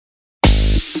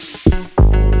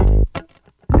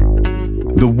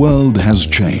The world has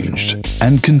changed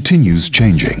and continues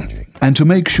changing. And to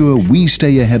make sure we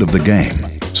stay ahead of the game,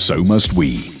 so must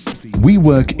we. We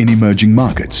work in emerging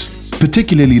markets,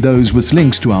 particularly those with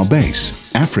links to our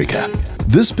base, Africa.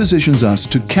 This positions us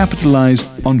to capitalize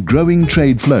on growing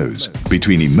trade flows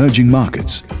between emerging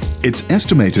markets. It's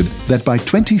estimated that by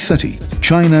 2030,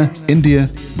 China, India,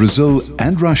 Brazil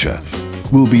and Russia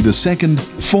will be the second,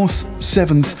 fourth,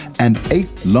 seventh and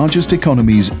eighth largest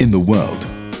economies in the world.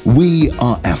 We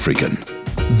are African.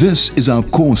 This is our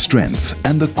core strength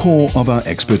and the core of our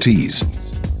expertise.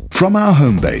 From our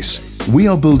home base, we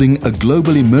are building a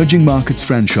global emerging markets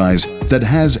franchise that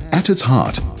has at its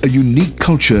heart a unique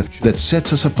culture that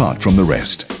sets us apart from the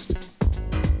rest.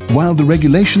 While the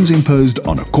regulations imposed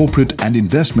on a corporate and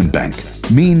investment bank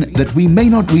mean that we may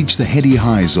not reach the heady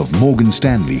highs of Morgan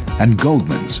Stanley and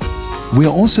Goldman's, we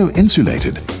are also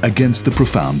insulated against the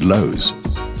profound lows.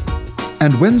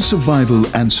 And when survival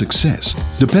and success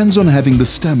depends on having the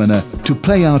stamina to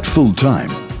play out full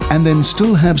time and then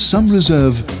still have some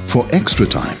reserve for extra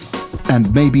time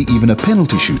and maybe even a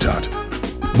penalty shootout,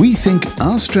 we think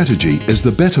our strategy is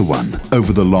the better one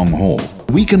over the long haul.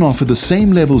 We can offer the same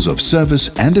levels of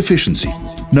service and efficiency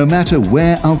no matter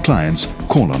where our clients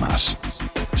call on us.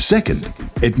 Second,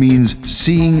 it means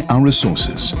seeing our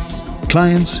resources,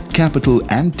 clients, capital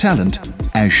and talent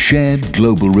as shared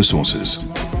global resources.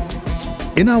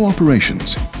 In our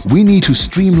operations, we need to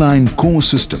streamline core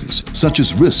systems such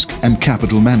as risk and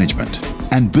capital management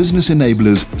and business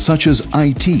enablers such as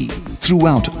IT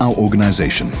throughout our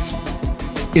organization.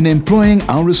 In employing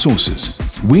our resources,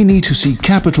 we need to see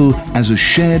capital as a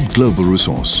shared global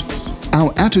resource.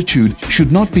 Our attitude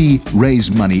should not be raise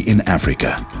money in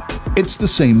Africa. It's the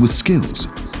same with skills.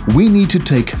 We need to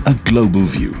take a global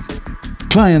view.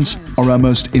 Clients are our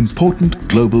most important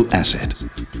global asset.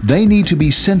 They need to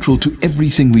be central to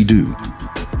everything we do.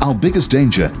 Our biggest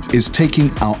danger is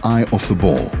taking our eye off the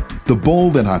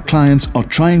ball that our clients are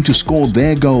trying to score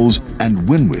their goals and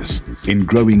win with in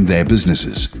growing their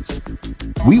businesses.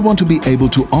 We want to be able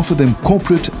to offer them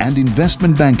corporate and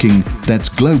investment banking that's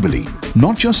globally,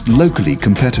 not just locally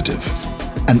competitive.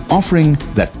 An offering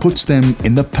that puts them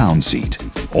in the pound seat,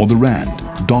 or the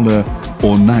rand, dollar,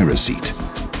 or naira seat.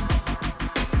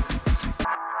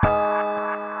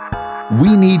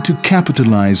 We need to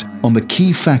capitalize on the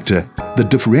key factor that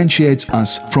differentiates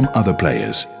us from other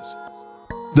players.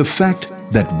 The fact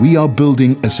that we are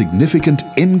building a significant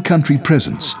in-country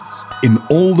presence in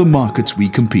all the markets we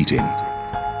compete in.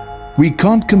 We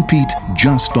can't compete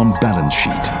just on balance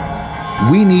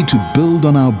sheet. We need to build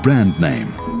on our brand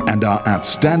name and our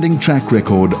outstanding track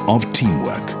record of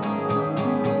teamwork.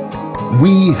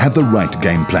 We have the right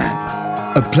game plan,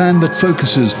 a plan that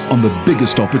focuses on the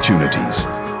biggest opportunities.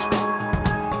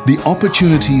 The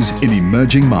opportunities in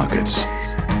emerging markets.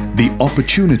 The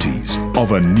opportunities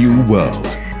of a new world.